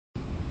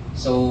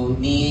So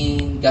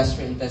mean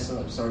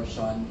gastrointestinal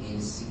absorption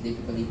is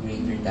significantly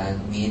greater than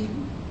with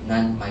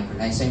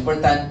non-micronized. So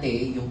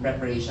importante, yung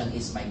preparation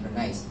is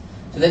micronized.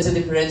 So that's the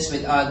difference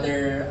with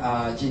other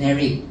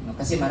generic. No?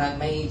 Kasi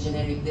may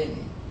generic din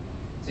eh.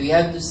 So you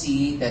have to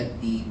see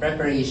that the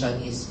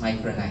preparation is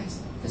micronized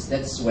because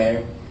that's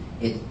where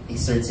it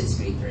exerts its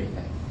greater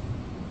effect.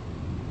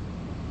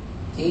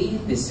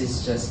 Okay, this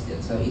is just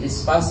it. So it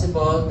is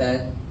possible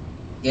that,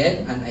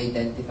 again,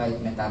 unidentified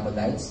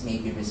metabolites may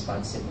be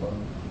responsible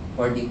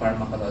for the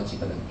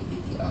pharmacological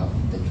activity of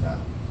the drug.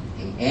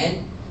 Okay?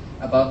 And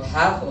about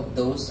half of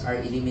those are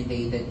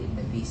eliminated in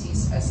the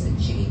feces as a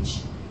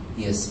change,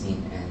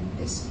 diosmin and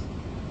desmin.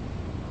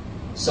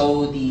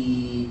 So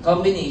the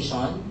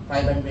combination,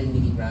 500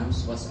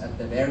 milligrams, was at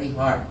the very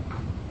heart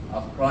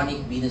of chronic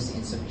venous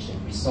insufficiency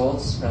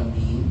results from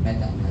the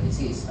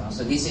meta-analysis.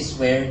 So this is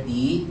where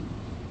the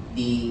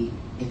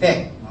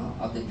effect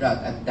of the drug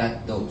at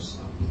that dose.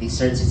 It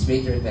exerts its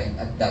greater effect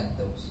at that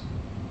dose.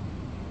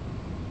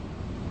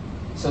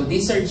 So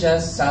these are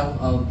just some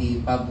of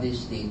the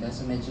published data.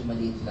 So medyo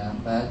maliit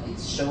lang, but it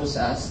shows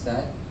us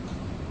that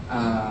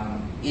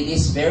it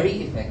is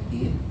very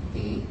effective,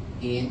 okay,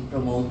 in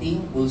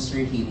promoting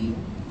ulcer healing,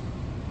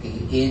 okay,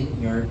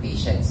 in your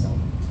patients. So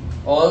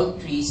all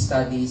 3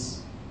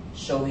 studies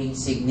showing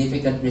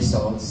significant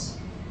results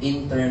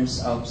in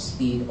terms of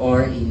speed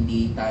or in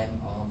the time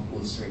of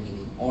ulcer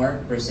healing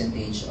or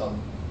percentage of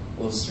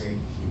ulcer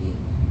healing.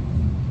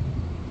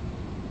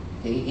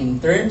 Okay, in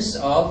terms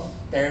of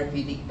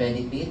therapeutic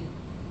benefit,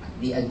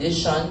 the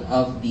addition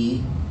of the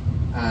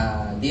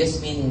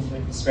diosmin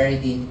and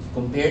aspirin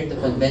compared to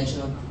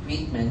conventional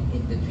treatment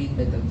in the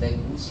treatment of leg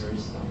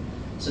ulcers. No?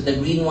 So the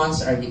green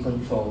ones are the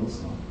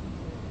controls. No?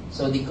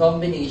 So the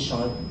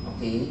combination,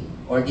 okay,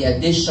 or the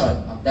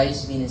addition of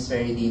diosmin and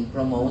aspirin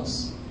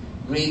promotes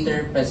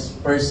greater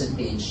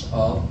percentage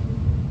of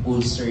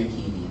ulcer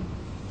healing.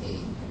 Okay.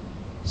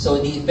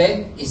 So the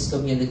effect is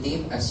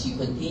cumulative as you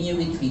continue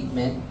with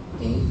treatment.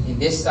 Okay. In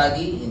this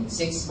study, in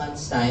 6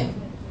 months' time,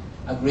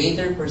 a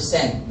greater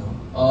percent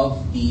of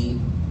the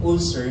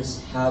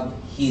ulcers have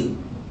healed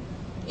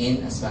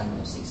in a span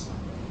of 6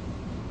 months.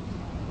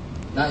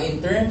 Now,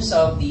 in terms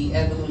of the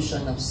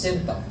evolution of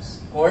symptoms,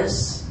 of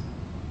course,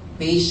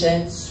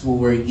 patients who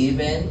were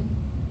given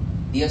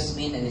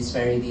diosmin and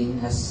aspirin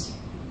has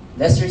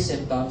lesser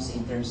symptoms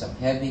in terms of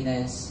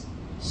heaviness,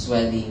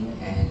 swelling,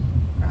 and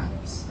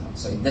cramps.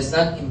 So it does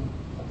not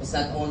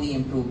only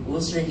improve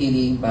ulcer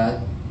healing,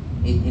 but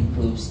it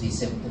improves the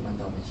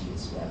symptomatology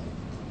as well.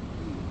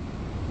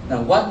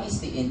 Now, what is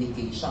the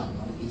indication?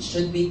 It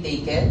should be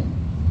taken,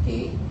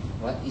 okay,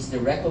 what is the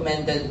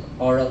recommended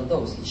oral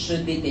dose? It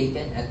should be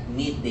taken at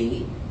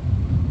midday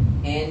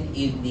and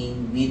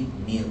evening with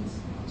meals.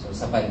 So,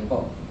 sabay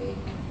po, okay.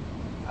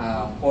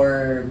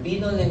 For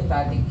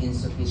veno-lymphatic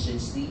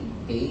insufficiency,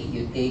 okay,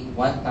 you take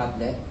 1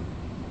 tablet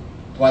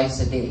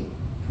twice a day.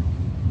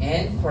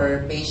 And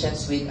for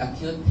patients with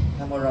acute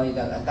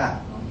hemorrhoidal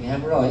attack,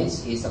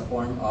 hemorrhoids is a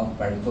form of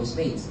varicose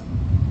veins.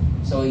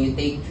 So you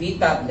take 3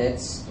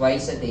 tablets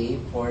twice a day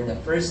for the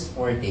first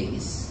 4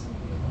 days,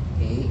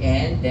 okay,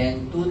 and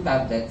then 2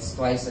 tablets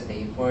twice a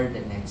day for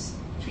the next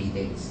 3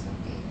 days,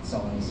 okay,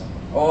 so on and so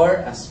forth. Or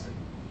aspirin.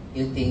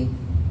 You think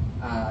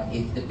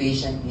if the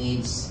patient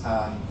needs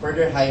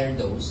further higher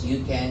dose,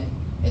 you can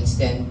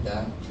extend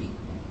the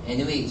treatment.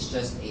 Anyway, it's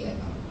just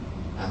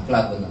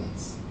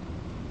flavonoids.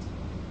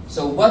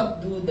 So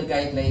what do the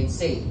guidelines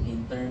say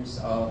in terms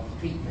of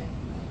treatment?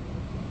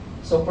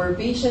 So for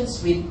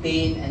patients with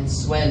pain and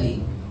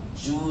swelling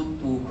due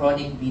to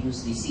chronic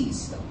venous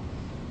disease,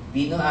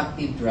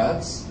 venoactive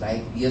drugs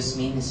like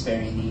diosmin,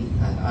 aspirin,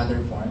 and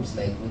other forms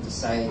like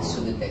glutathione,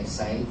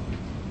 sudotexide,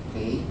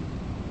 okay,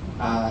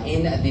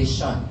 in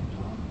addition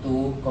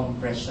to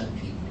compression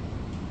treatment.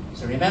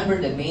 So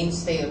remember, the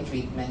mainstay of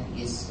treatment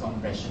is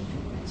compression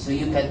treatment. So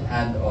you can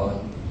add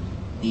on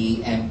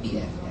the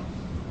MPFF.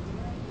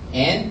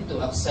 And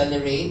to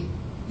accelerate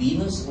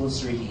venous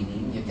ulcer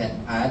healing, you can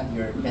add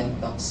your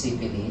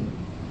pentoxifylline.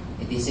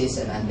 This is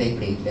an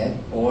antiplatelet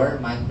or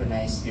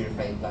micronized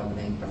purified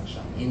flavonoid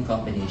fraction in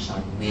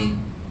combination with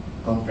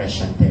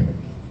compression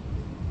therapy.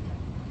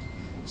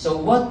 So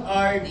what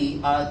are the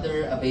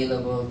other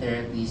available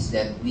therapies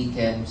that we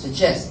can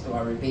suggest to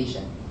our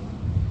patient?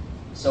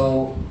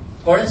 So,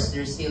 of course,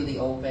 there's still the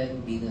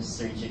open venous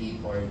surgery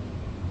for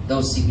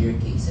those severe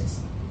cases.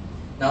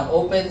 Now,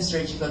 open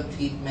surgical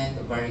treatment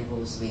of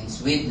varicose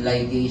veins with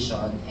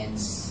ligation and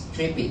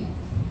stripping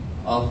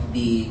of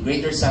the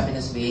greater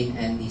saphenous vein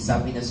and the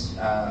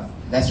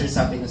lesser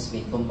saphenous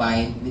vein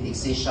combined with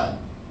excision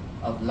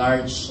of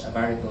large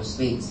varicose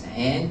veins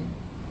and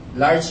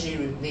largely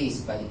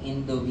replaced by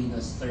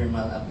endovenous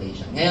thermal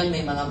ablation. Ngayon,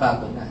 may mga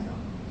bago na, no?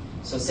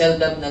 So,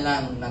 seldom na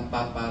lang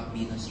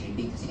nagpapa-venous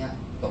stripping kasi nga,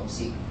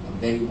 toxic,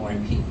 very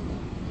morbid.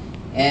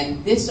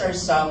 And these are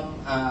some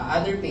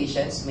other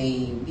patients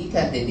may be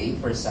candidate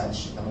for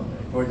such,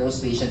 for those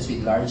patients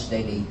with large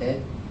dilated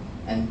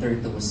and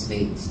tertuous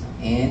veins.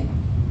 And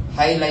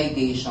high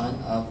ligation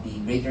of the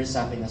greater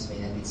saphenous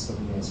vein and its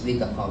congruence with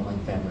the common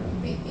femoral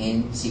vein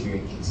in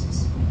severe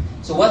cases.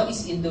 So what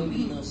is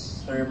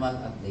endovenous thermal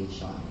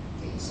ablation?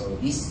 Okay, so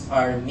these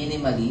are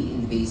minimally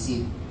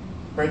invasive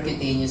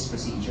percutaneous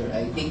procedure.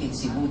 I think in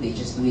Cebu, they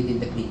just do it in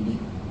the clinic.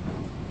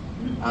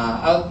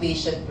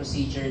 Outpatient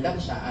procedure lang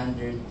siya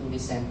under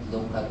tourism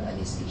local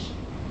anesthesia.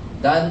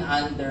 Done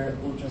under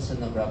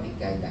ultrasonographic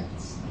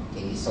guidelines.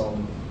 Okay, so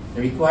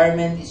the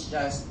requirement is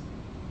just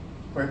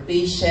for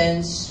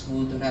patients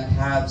who do not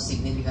have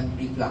significant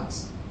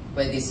reflux,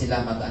 pwede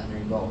sila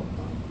mag-undergo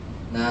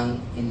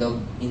ng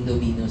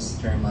endovenous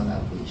thermal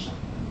ablation.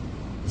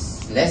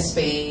 It's less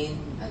pain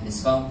and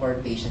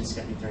discomfort. Patients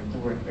can return to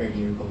work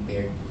earlier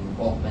compared to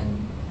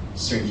open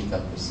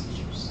surgical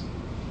procedures.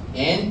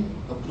 And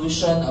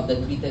occlusion of the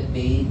treated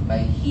vein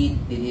by heat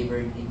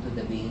delivered into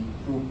the vein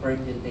through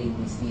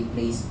percutaneously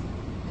placed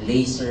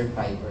laser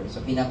fiber.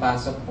 So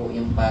pinapasok po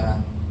yung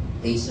parang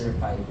laser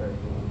fiber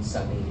doon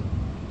sa vein.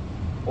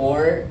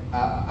 Or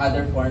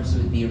other forms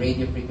would be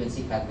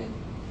radiofrequency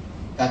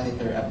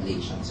catheter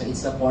ablation. So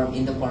it's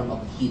in the form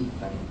of heat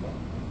pa rin po.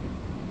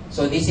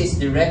 So this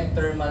is direct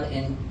thermal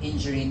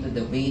injury to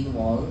the vein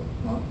wall,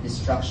 no?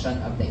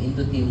 Destruction of the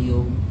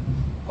endothelium,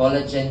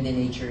 collagen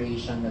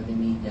denaturation of the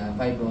media,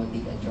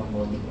 fibrotic and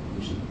thrombotic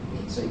occlusion.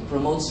 Okay? So it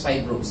promotes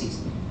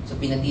fibrosis. So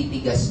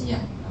pinatitigas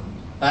niya, no?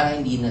 Para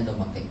hindi na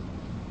lumaki.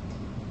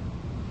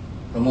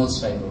 Promotes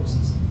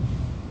fibrosis.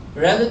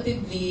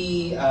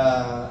 Relatively,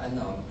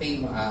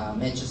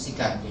 medyo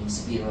sikat yung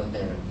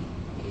sclerotherapy.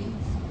 Okay?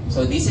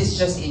 So this is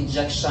just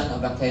injection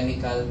of a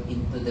chemical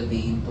into the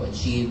vein to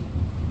achieve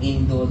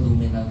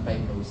endoluminal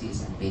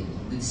fibrosis and vein.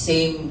 The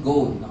same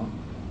goal, no?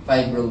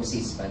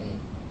 Fibrosis pa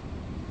rin.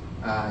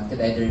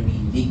 Could either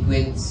be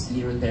liquid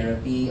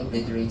sclerotherapy,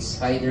 obliterates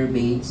spider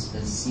veins,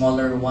 the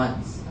smaller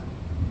ones,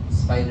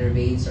 spider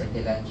veins or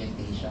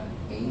telangiectasia.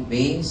 Okay?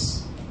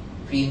 Veins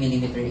 3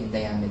 mm in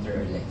diameter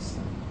or less.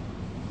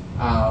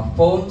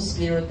 Foam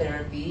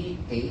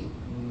sclerotherapy, okay?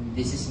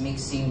 This is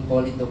mixing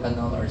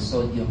polytocanol or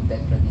sodium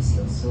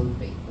tetradecyl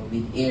sulfate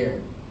with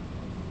air.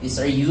 These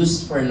are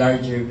used for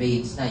larger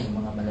veins na,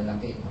 yung mga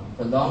malalaki. No?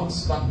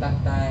 Prolongs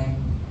contact time,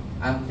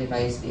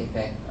 amplifies the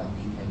effect of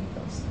the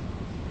chemicals.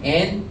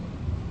 And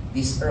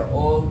these are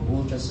all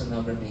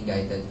ultrasonography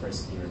guided for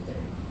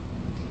sclerotherapy,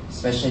 okay?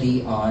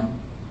 Especially on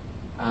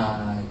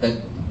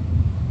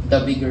the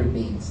bigger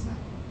veins. Na.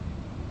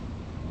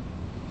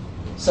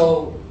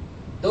 So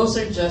those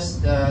are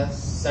just the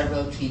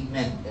several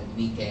treatment that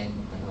we can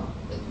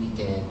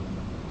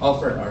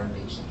offer our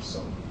patients.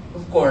 So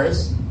of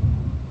course,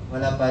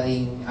 wala pa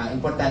rin,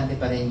 importante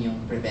pa rin yung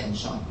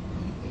prevention.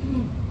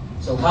 Okay?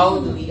 So how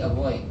do we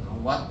avoid?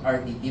 What are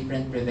the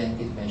different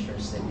preventive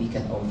measures that we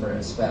can offer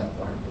as well to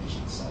our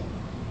patients? So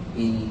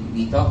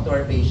we talk to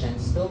our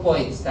patients to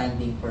avoid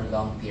standing for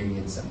long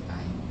periods of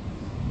time.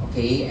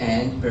 Okay,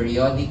 and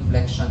periodic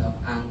flexion of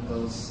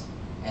ankles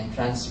and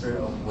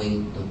transfer of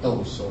weight to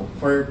toes. So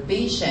for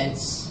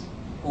patients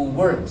who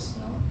works,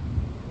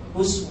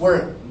 whose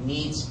work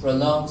needs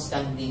prolonged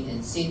standing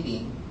and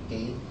sitting,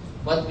 okay,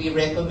 what we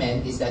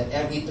recommend is that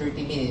every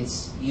 30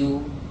 minutes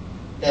you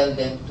tell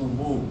them to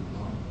move,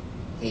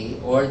 okay,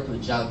 or to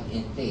jog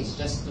in place,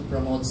 just to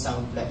promote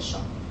some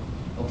flexion,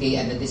 okay,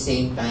 and at the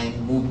same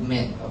time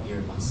movement of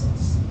your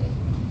muscles. Okay.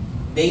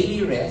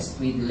 Daily rest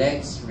with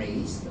legs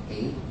raised,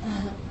 okay,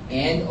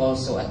 and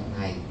also at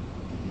night.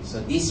 So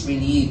this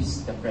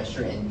relieves the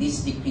pressure and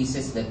this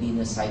decreases the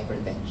venous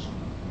hypertension.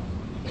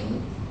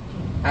 Okay?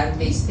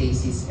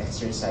 Anti-stasis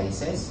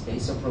exercises. Okay?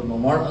 So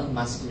more on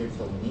muscular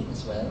toning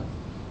as well.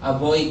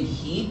 Avoid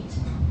heat.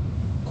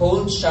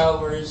 Cold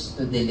showers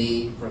to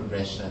delay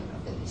progression of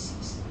the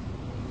disease.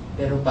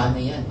 Pero paano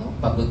yan? No?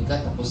 Pagod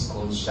ka tapos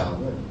cold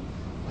shower.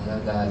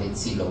 Magagalit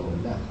si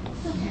Lola.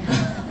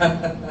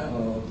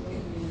 Okay.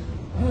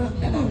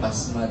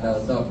 Pasma daw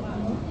to.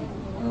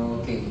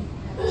 Okay.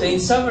 So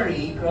in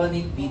summary,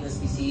 chronic venous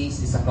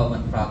disease is a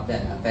common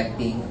problem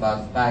affecting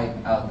about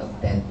 5 out of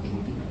 10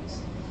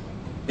 Filipinos.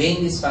 Vein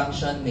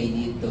dysfunction may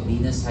lead to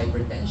venous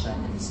hypertension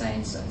and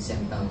signs and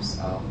symptoms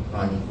of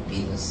chronic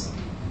venous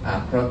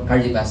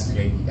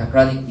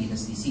chronic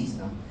venous disease.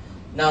 No?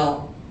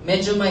 Now,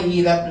 medyo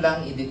mahirap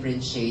lang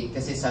i-differentiate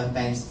kasi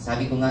sometimes,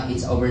 sabi ko nga,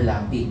 it's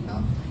overlapping.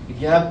 No?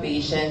 If you have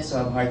patients who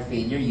have heart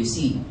failure, you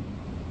see,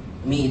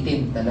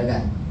 umiitim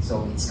talaga.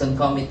 So it's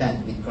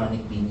concomitant with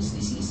chronic venous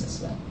disease as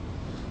well.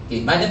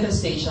 Okay,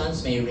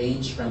 manifestations may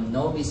range from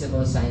no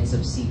visible signs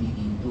of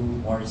CVD to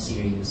more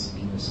serious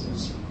venous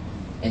ulcer.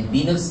 And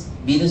venous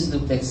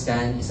duplex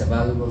scan is a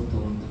valuable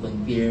tool to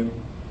confirm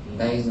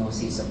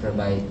diagnosis and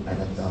provide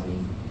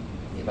anatomic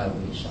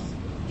evaluation.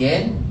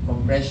 Again,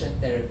 compression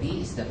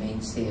therapy is the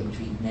mainstay of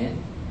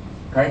treatment.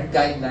 Current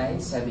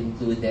guidelines have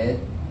included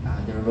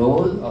the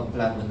role of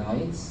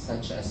flavonoids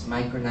such as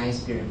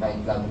micronized purified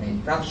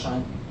flavonoid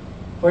fraction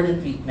for the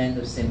treatment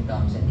of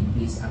symptoms and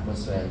decrease ankle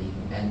swelling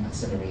and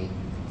accelerate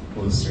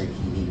ulcer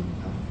healing.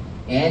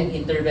 And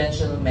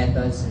interventional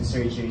methods and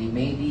surgery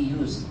may be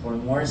used for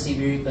more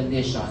severe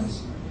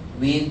conditions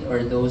with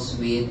or those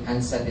with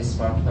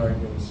unsatisfactory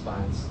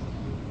response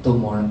to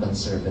more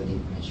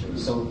conservative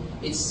measures. So,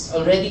 it's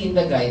already in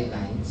the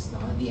guidelines,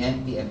 no? The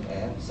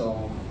MTFF.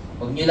 So,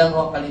 huwag nyo lang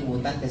ako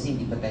kalimutan kasi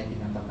hindi pa tayo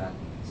pinapakat.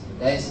 So,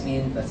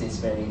 diasmin, kasi it's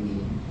very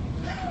lean.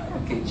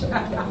 Okay, joke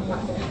lang.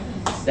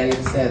 It's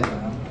diasmin,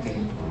 no? Okay.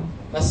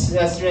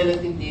 Mas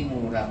relatively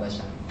mura ba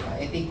siya?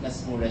 I think mas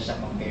mura siya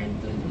compared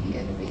to the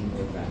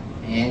elevator brand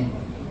and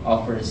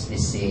offers the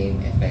same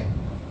effect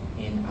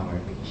in our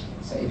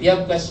patients. So, if you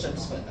have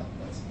questions,